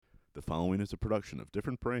The following is a production of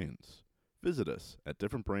Different Brains. Visit us at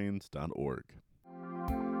differentbrains.org.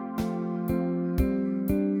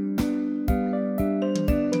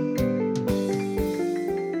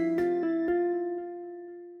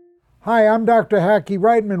 Hi, I'm Dr. Hackie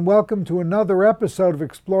Reitman. Welcome to another episode of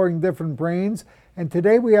Exploring Different Brains. And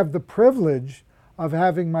today we have the privilege of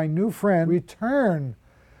having my new friend return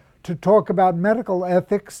to talk about medical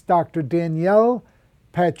ethics, Dr. Danielle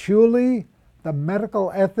Patchouli, the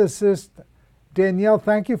medical ethicist. Danielle,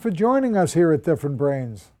 thank you for joining us here at Different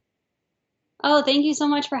Brains. Oh, thank you so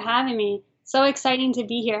much for having me. So exciting to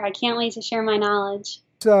be here. I can't wait to share my knowledge.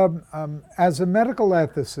 As a medical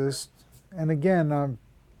ethicist, and again,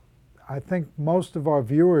 I think most of our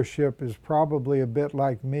viewership is probably a bit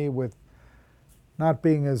like me with not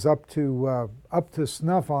being as up to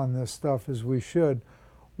snuff on this stuff as we should.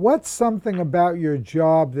 What's something about your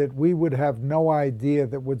job that we would have no idea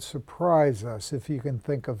that would surprise us, if you can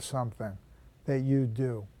think of something that you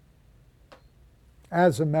do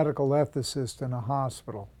as a medical ethicist in a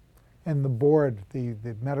hospital, and the board, the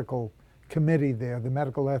medical committee there, the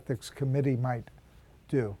medical ethics committee might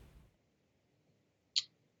do?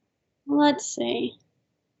 Let's see.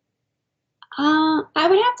 I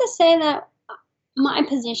would have to say that my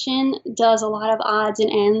position does a lot of odds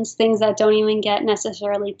and ends, things that don't even get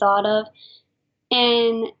necessarily thought of.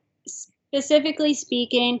 And specifically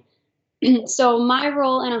speaking, so my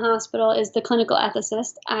role in a hospital is the clinical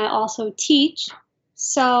ethicist. I also teach.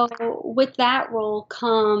 So with that role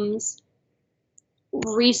comes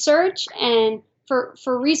research. And for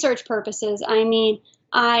research purposes, I mean,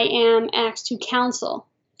 I am asked to counsel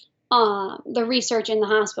the research in the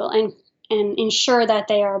hospital and ensure that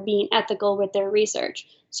they are being ethical with their research.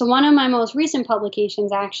 So one of my most recent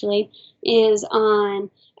publications actually is on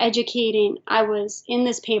educating. I was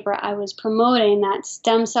promoting that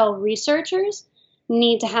stem cell researchers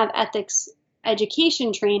need to have ethics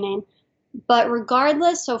education training. But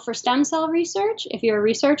regardless, so for stem cell research, if you're a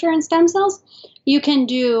researcher in stem cells, you can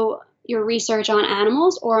do your research on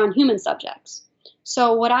animals or on human subjects.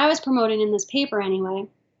 So what I was promoting in this paper anyway,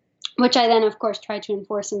 which I then, of course, try to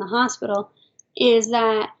enforce in the hospital, is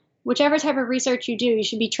that whichever type of research you do, you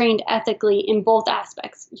should be trained ethically in both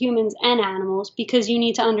aspects, humans and animals, because you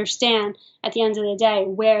need to understand at the end of the day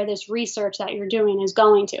where this research that you're doing is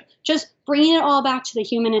going to. Just bringing it all back to the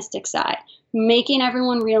humanistic side, making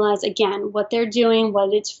everyone realize, again, what they're doing,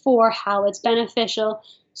 what it's for, how it's beneficial.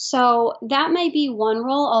 So that may be one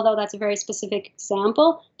role, although that's a very specific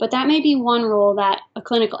example, but that may be one role that a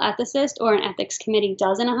clinical ethicist or an ethics committee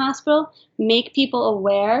does in a hospital, make people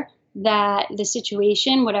aware that the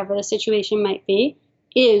situation, whatever the situation might be,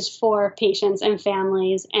 is for patients and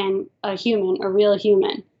families and a human, a real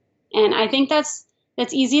human. And I think that's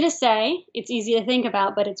easy to say, it's easy to think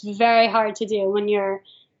about, but it's very hard to do when you're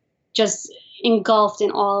just engulfed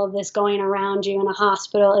in all of this going around you in a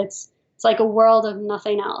hospital. It's like a world of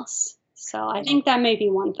nothing else. So I think that may be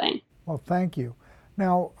one thing. Well, thank you.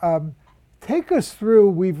 Now, take us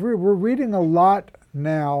through, we're reading a lot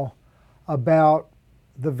now about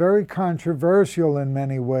the very controversial in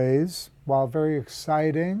many ways, while very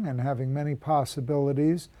exciting and having many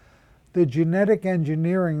possibilities, the genetic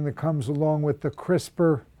engineering that comes along with the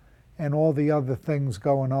CRISPR and all the other things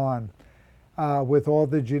going on, with all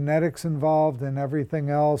the genetics involved and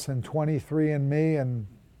everything else, and 23andMe and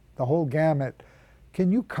the whole gamut.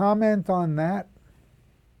 Can you comment on that?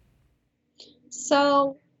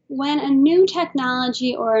 So when a new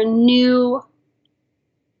technology or a new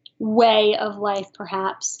way of life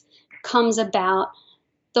perhaps comes about,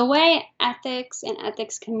 the way ethics and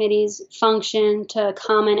ethics committees function to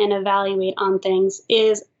comment and evaluate on things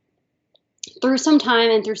is through some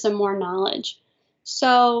time and through some more knowledge.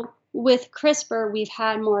 So with CRISPR, we've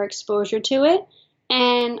had more exposure to it.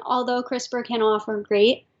 And although CRISPR can offer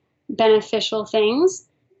great beneficial things,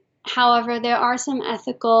 however, there are some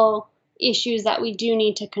ethical issues that we do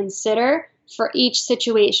need to consider for each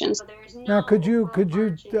situation. So there's no now, could you,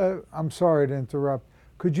 I'm sorry to interrupt,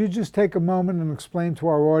 could you just take a moment and explain to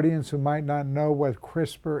our audience who might not know what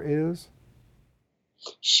CRISPR is?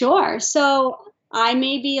 Sure. So I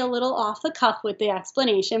may be a little off the cuff with the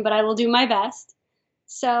explanation, but I will do my best.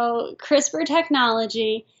 So CRISPR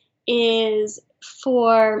technology is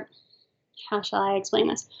for, how shall I explain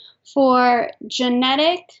this? For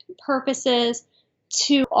genetic purposes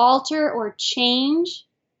to alter or change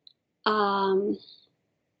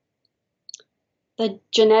the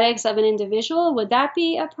genetics of an individual. Would that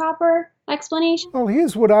be a proper explanation? Well,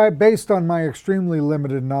 here's what based on my extremely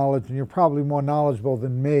limited knowledge, and you're probably more knowledgeable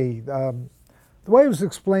than me, the way it was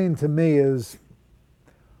explained to me is,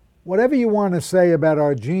 whatever you want to say about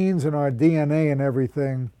our genes and our DNA and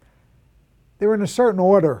everything, they're in a certain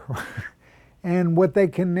order. And what they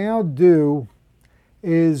can now do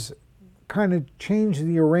is kind of change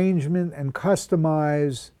the arrangement and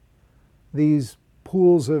customize these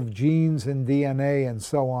pools of genes and DNA and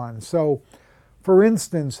so on. So, for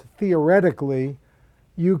instance, theoretically,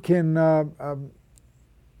 you can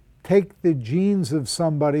take the genes of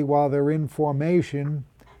somebody while they're in formation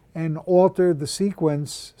and alter the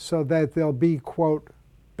sequence so that they'll be, quote,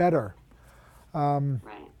 better. Right.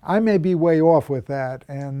 I may be way off with that,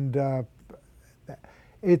 and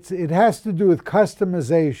it has to do with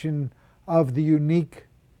customization of the unique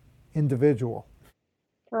individual.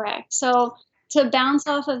 Correct. So to bounce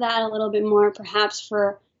off of that a little bit more, perhaps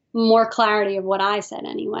for more clarity of what I said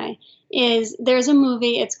anyway, is there's a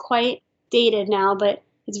movie, it's quite dated now, but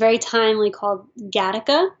it's very timely, called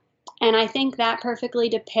Gattaca. And I think that perfectly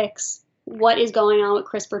depicts what is going on with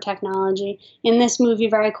CRISPR technology. In this movie,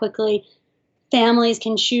 very quickly, families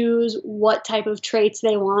can choose what type of traits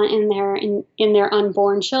they want in their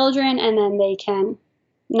unborn children, and then they can,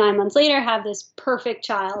 9 months later, have this perfect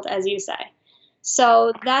child, as you say.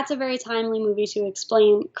 So that's a very timely movie to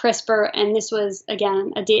explain CRISPR, and this was,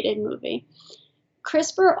 again, a dated movie.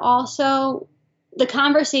 CRISPR also, the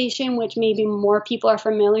conversation which maybe more people are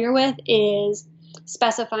familiar with is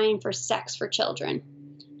specifying for sex for children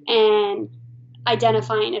and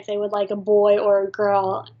identifying if they would like a boy or a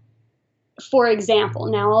girl, for example.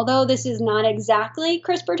 Now, although this is not exactly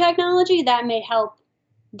CRISPR technology, that may help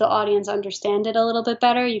the audience understand it a little bit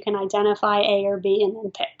better. You can identify A or B and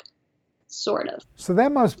then pick, sort of. So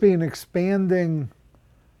that must be an expanding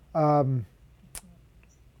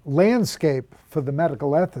landscape for the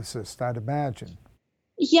medical ethicist, I'd imagine.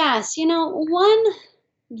 Yes, one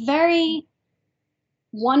very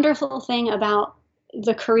wonderful thing about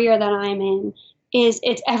the career that I'm in is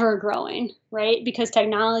it's ever growing, right? Because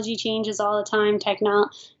technology changes all the time,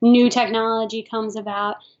 new technology comes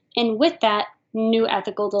about, and with that, new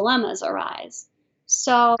ethical dilemmas arise.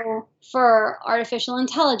 So for artificial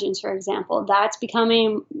intelligence, for example, that's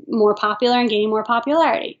becoming more popular and gaining more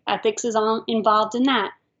popularity. Ethics is involved in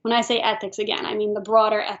that. When I say ethics, again, I mean the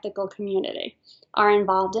broader ethical community are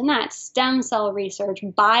involved in that. Stem cell research,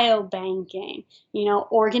 biobanking,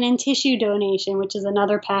 organ and tissue donation, which is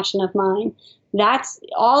another passion of mine.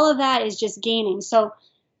 All of that is just gaining. So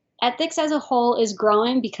ethics as a whole is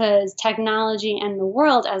growing because technology and the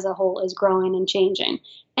world as a whole is growing and changing.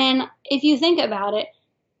 And if you think about it,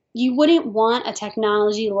 you wouldn't want a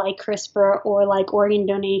technology like CRISPR or like organ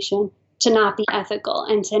donation to not be ethical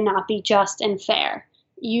and to not be just and fair.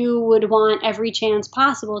 You would want every chance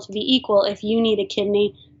possible to be equal. If you need a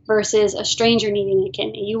kidney versus a stranger needing a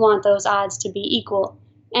kidney, you want those odds to be equal.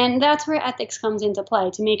 And that's where ethics comes into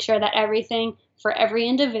play, to make sure that everything for every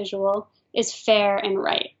individual is fair and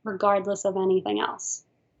right, regardless of anything else.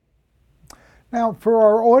 Now, for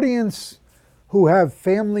our audience who have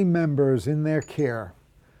family members in their care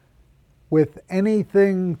with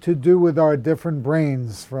anything to do with our different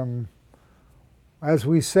brains, from, as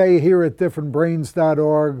we say here at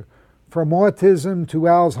differentbrains.org, from autism to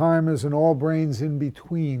Alzheimer's and all brains in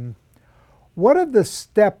between, what are the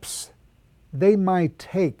steps they might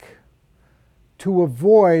take to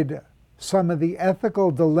avoid some of the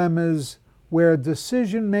ethical dilemmas where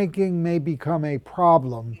decision-making may become a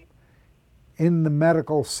problem in the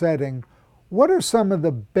medical setting? What are some of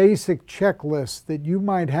the basic checklists that you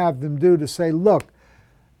might have them do to say, look,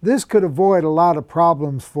 this could avoid a lot of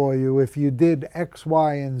problems for you if you did X,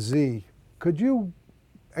 Y, and Z? Could you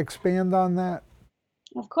expand on that?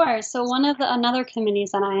 Of course. So another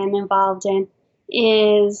committees that I am involved in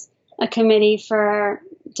is a committee for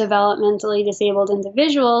developmentally disabled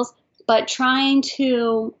individuals, but trying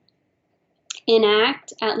to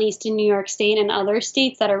enact, at least in New York State and other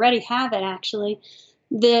states that already have it actually,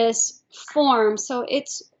 this form. So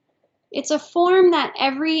it's a form that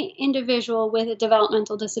every individual with a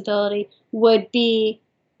developmental disability would be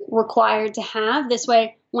required to have. This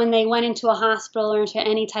way, when they went into a hospital or into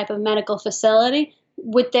any type of medical facility,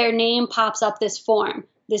 with their name pops up this form.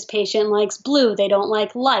 This patient likes blue, they don't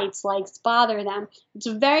like lights bother them. It's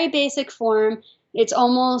a very basic form. It's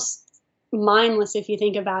almost mindless if you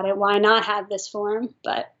think about it. Why not have this form?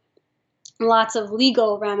 But lots of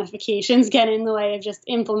legal ramifications get in the way of just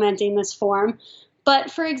implementing this form. But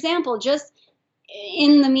for example, just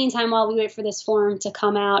in the meantime, while we wait for this form to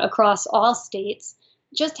come out across all states,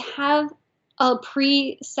 just have a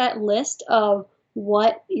preset list of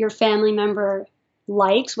what your family member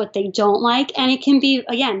likes, what they don't like. And it can be,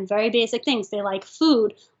 again, very basic things. They like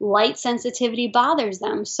food. Light sensitivity bothers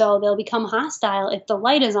them, so they'll become hostile if the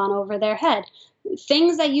light is on over their head.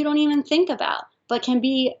 Things that you don't even think about, but can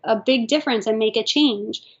be a big difference and make a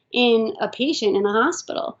change. in a patient in a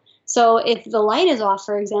hospital. So if the light is off,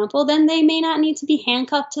 for example, then they may not need to be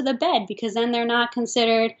handcuffed to the bed because then they're not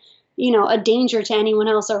considered, a danger to anyone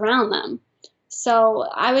else around them. So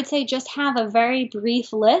I would say just have a very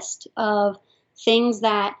brief list of things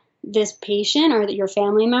that this patient or your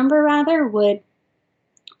family member rather would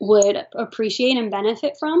appreciate and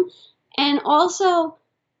benefit from, and also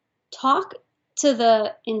talk to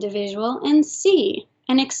the individual and see.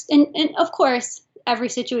 And of course, every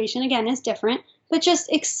situation again is different, but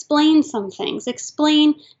just explain some things.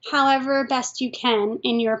 Explain however best you can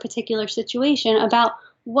in your particular situation about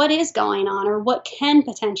what is going on or what can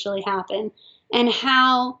potentially happen, and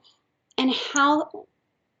how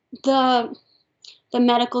the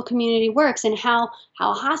medical community works, and how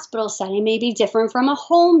a hospital setting may be different from a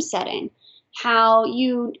home setting, how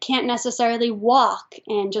you can't necessarily walk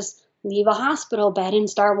and just leave a hospital bed and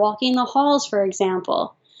start walking the halls, for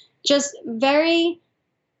example. Just very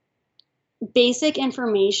basic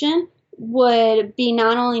information would be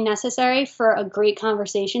not only necessary for a great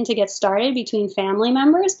conversation to get started between family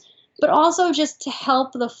members, but also just to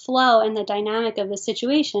help the flow and the dynamic of the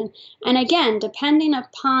situation. And again, depending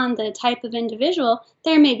upon the type of individual,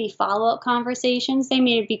 there may be follow-up conversations. There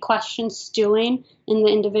may be questions stewing in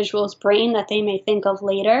the individual's brain that they may think of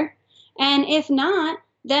later. And if not,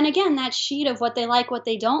 then again, that sheet of what they like, what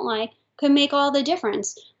they don't like, could make all the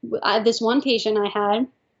difference. This one patient I had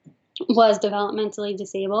was developmentally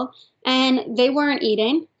disabled, and they weren't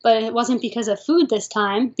eating, but it wasn't because of food this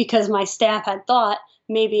time, because my staff had thought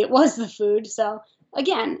maybe it was the food. So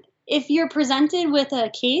again, if you're presented with a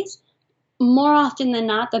case, more often than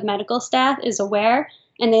not, the medical staff is aware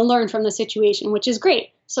and they learn from the situation, which is great.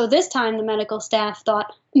 So this time the medical staff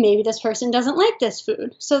thought maybe this person doesn't like this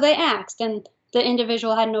food. So they asked, and the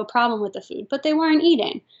individual had no problem with the food, but they weren't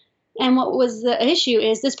eating. And what was the issue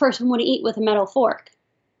is this person would eat with a metal fork.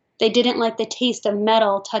 They didn't like the taste of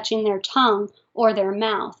metal touching their tongue or their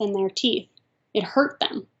mouth and their teeth. It hurt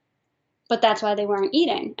them. But that's why they weren't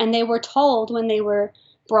eating. And they were told when they were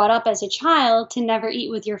brought up as a child to never eat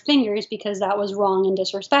with your fingers because that was wrong and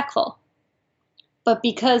disrespectful. But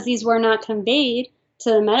because these were not conveyed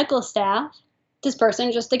to the medical staff, this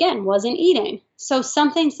person just, again, wasn't eating. So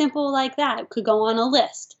something simple like that could go on a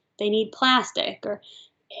list. They need plastic or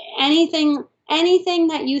anything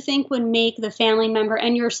that you think would make the family member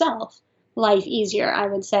and yourself life easier, I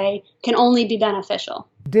would say, can only be beneficial.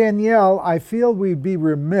 Danielle, I feel we'd be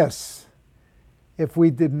remiss if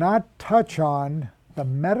we did not touch on the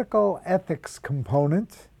medical ethics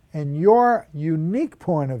component and your unique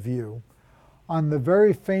point of view on the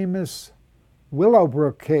very famous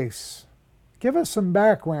Willowbrook case. Give us some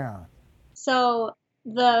background. So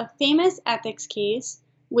the famous ethics case,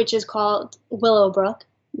 which is called Willowbrook,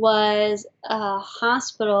 was a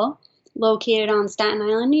hospital located on Staten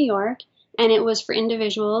Island, New York, and it was for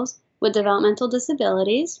individuals with developmental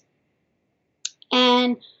disabilities.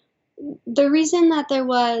 And the reason that there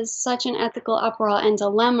was such an ethical uproar and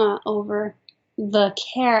dilemma over the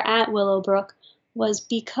care at Willowbrook was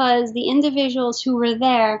because the individuals who were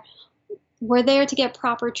there to get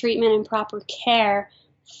proper treatment and proper care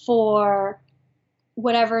for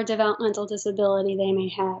whatever developmental disability they may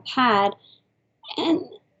have had. And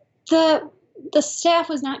the staff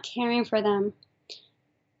was not caring for them.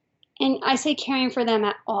 And I say caring for them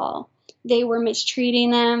at all. They were mistreating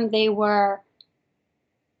them. They were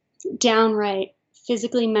downright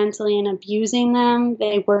physically, mentally, and abusing them.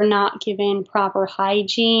 They were not given proper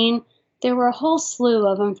hygiene. There were a whole slew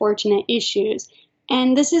of unfortunate issues.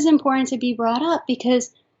 And this is important to be brought up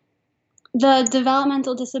because the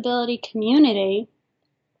developmental disability community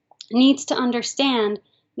needs to understand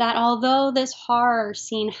that although this horror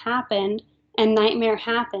scene happened and nightmare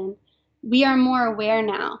happened, we are more aware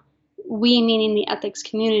now. We, meaning the ethics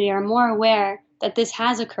community, are more aware that this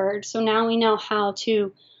has occurred. So now we know how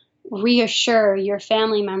to reassure your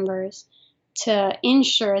family members to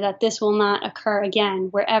ensure that this will not occur again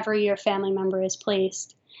wherever your family member is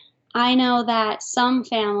placed. I know that some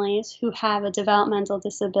families who have a developmental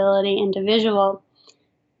disability individual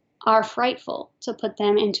are frightful to put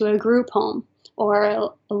them into a group home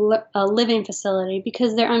or a living facility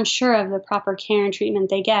because they're unsure of the proper care and treatment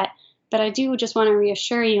they get. But I do just want to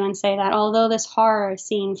reassure you and say that although this horror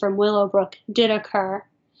scene from Willowbrook did occur,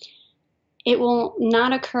 it will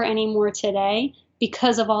not occur anymore today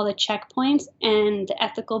because of all the checkpoints and the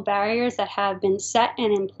ethical barriers that have been set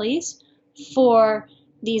and in place for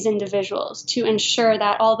these individuals to ensure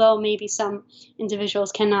that although maybe some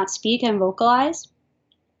individuals cannot speak and vocalize,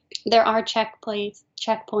 there are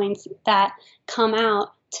checkpoints that come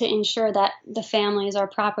out to ensure that the families are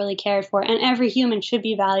properly cared for, and every human should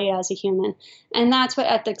be valued as a human. And that's what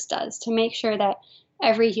ethics does, to make sure that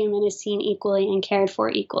every human is seen equally and cared for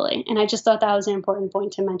equally. And I just thought that was an important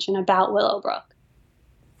point to mention about Willowbrook.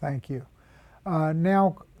 Thank you.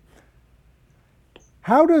 Now,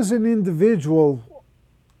 how does an individual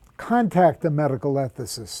contact a medical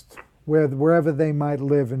ethicist, wherever they might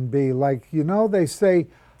live and be? Like, they say,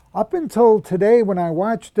 up until today when I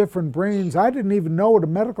watched Different Brains, I didn't even know what a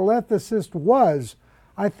medical ethicist was.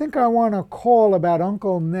 I think I want to call about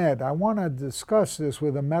Uncle Ned. I want to discuss this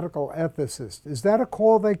with a medical ethicist. Is that a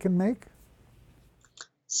call they can make?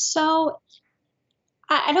 So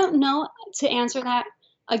I don't know to answer that.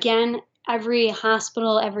 Again, every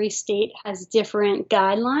hospital, every state has different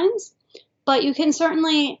guidelines, but you can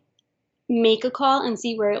certainly make a call and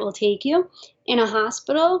see where it will take you. In a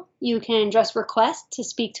hospital, you can just request to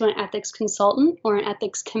speak to an ethics consultant or an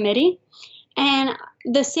ethics committee. And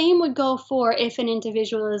the same would go for if an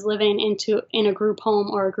individual is living in a group home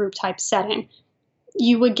or a group type setting.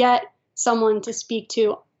 You would get someone to speak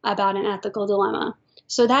to about an ethical dilemma.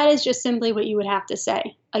 So that is just simply what you would have to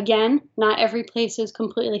say. Again, not every place is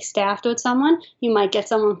completely staffed with someone. You might get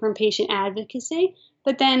someone from patient advocacy,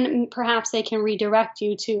 but then perhaps they can redirect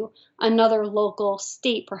you to another local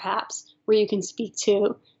state, perhaps, where you can speak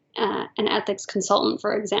to an ethics consultant,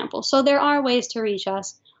 for example. So there are ways to reach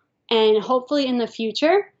us. And hopefully in the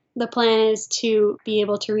future, the plan is to be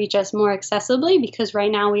able to reach us more accessibly, because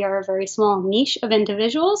right now we are a very small niche of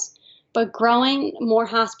individuals. But growing more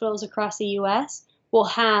hospitals across the U.S. will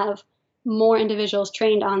have more individuals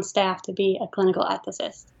trained on staff to be a clinical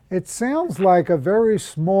ethicist. It sounds like a very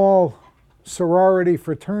small sorority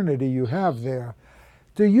fraternity you have there.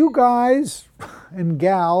 Do you guys and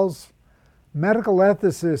gals, medical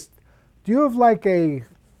ethicists, do you have like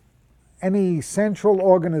any central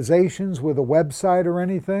organizations with a website or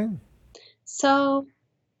anything? So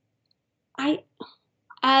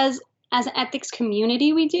as an ethics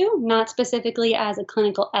community, we do, not specifically as a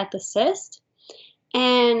clinical ethicist.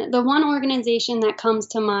 And the one organization that comes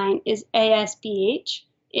to mind is ASBH.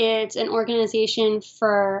 It's an organization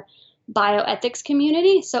for bioethics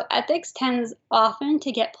community. So ethics tends often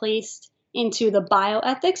to get placed into the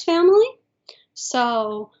bioethics family.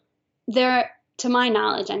 So there, to my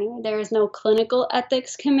knowledge anyway, there is no clinical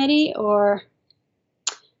ethics committee or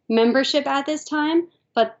membership at this time,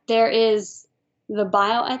 but there is the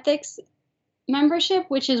bioethics membership,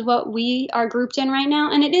 which is what we are grouped in right now.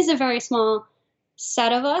 And it is a very small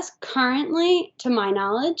set of us. Currently, to my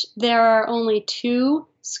knowledge, there are only 2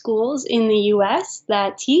 schools in the U.S.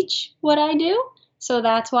 that teach what I do. So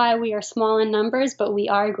that's why we are small in numbers, but we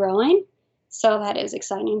are growing. So that is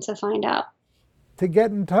exciting to find out. To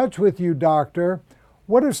get in touch with you, Doctor,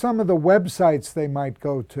 what are some of the websites they might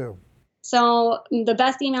go to? So the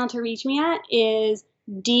best email to reach me at is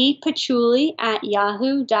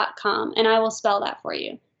dpachulli@yahoo.com, and I will spell that for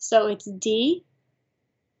you. So it's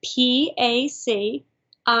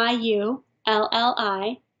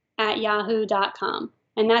DPACIULLI@yahoo.com.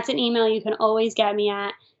 And that's an email you can always get me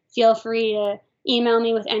at. Feel free to email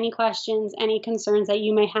me with any questions, any concerns that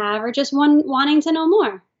you may have, or just wanting to know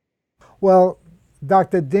more. Well,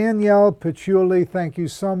 Dr. Danielle Pachulli, thank you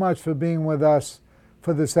so much for being with us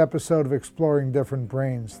for this episode of Exploring Different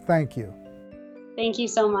Brains. Thank you. Thank you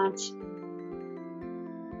so much.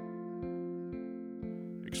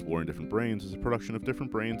 Exploring Different Brains is a production of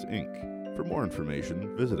Different Brains, Inc. For more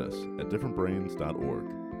information, visit us at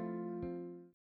differentbrains.org.